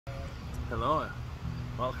Hello,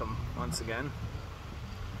 welcome once again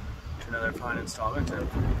to another fine installment of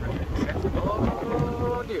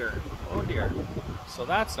Oh dear, oh dear. So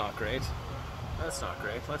that's not great. That's not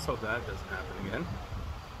great. Let's hope that doesn't happen again.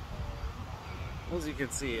 As you can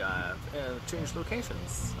see, I've changed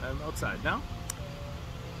locations. I'm outside now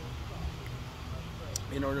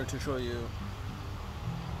in order to show you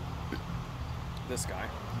this guy.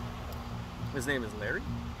 His name is Larry.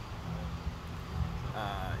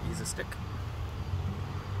 He's a stick.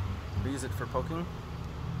 We use it for poking.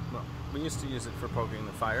 Well, we used to use it for poking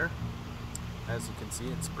the fire. As you can see,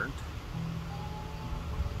 it's burnt.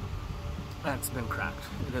 It's been cracked.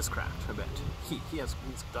 It is cracked a bit. He's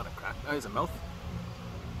got a crack. Oh, he has a mouth.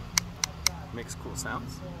 Makes cool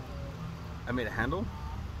sounds. I made a handle.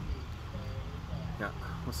 Yeah,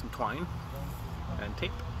 with some twine and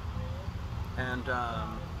tape. And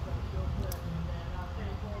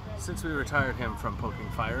since we retired him from poking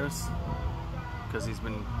fires, because he's a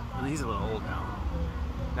little old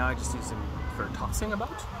now I just use him for tossing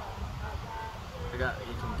about. You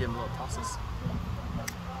can give him little tosses,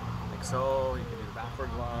 like so. You can do the backward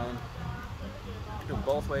one. You can do them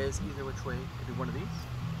both ways, either which way. You can do one of these.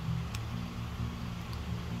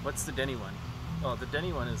 What's the Denny one? Oh, the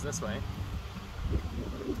Denny one is this way.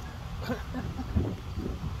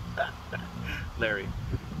 Larry.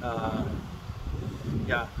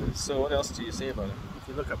 Yeah, so what else do you say about him? If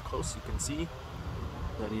you look up close, you can see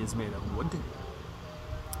that he is made of wood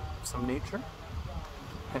of some nature.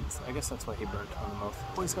 Hence, I guess that's why he burnt on the mouth.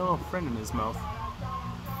 Oh, he's got a little friend in his mouth.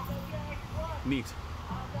 Neat.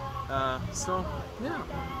 So, yeah.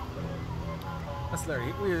 That's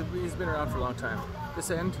Larry. He's been around for a long time.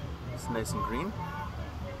 This end is nice and green.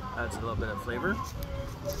 Adds a little bit of flavor.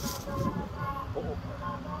 Oh.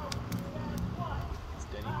 It's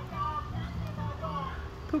Denny.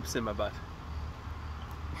 Poops in my butt.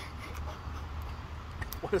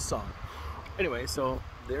 What a song. Anyway, so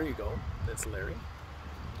there you go. That's Larry.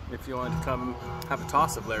 If you want to come have a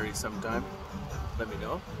toss of Larry sometime, let me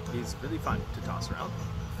know. He's really fun to toss around.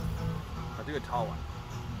 I'll do a tall one.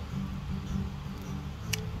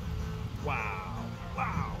 Wow.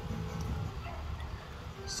 Wow.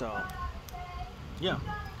 So, yeah.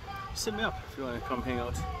 Just hit me up if you want to come hang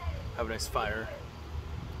out, have a nice fire,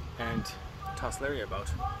 and toss Larry about.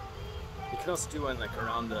 You can also do one like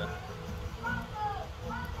around the...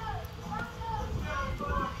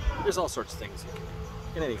 There's all sorts of things you can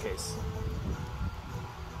do. In any case,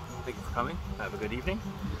 thank you for coming. Have a good evening.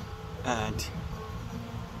 And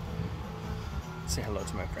say hello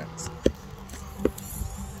to my friends.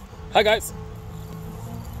 Hi guys.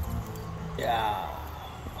 Yeah,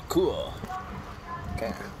 cool.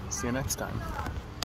 Okay, see you next time.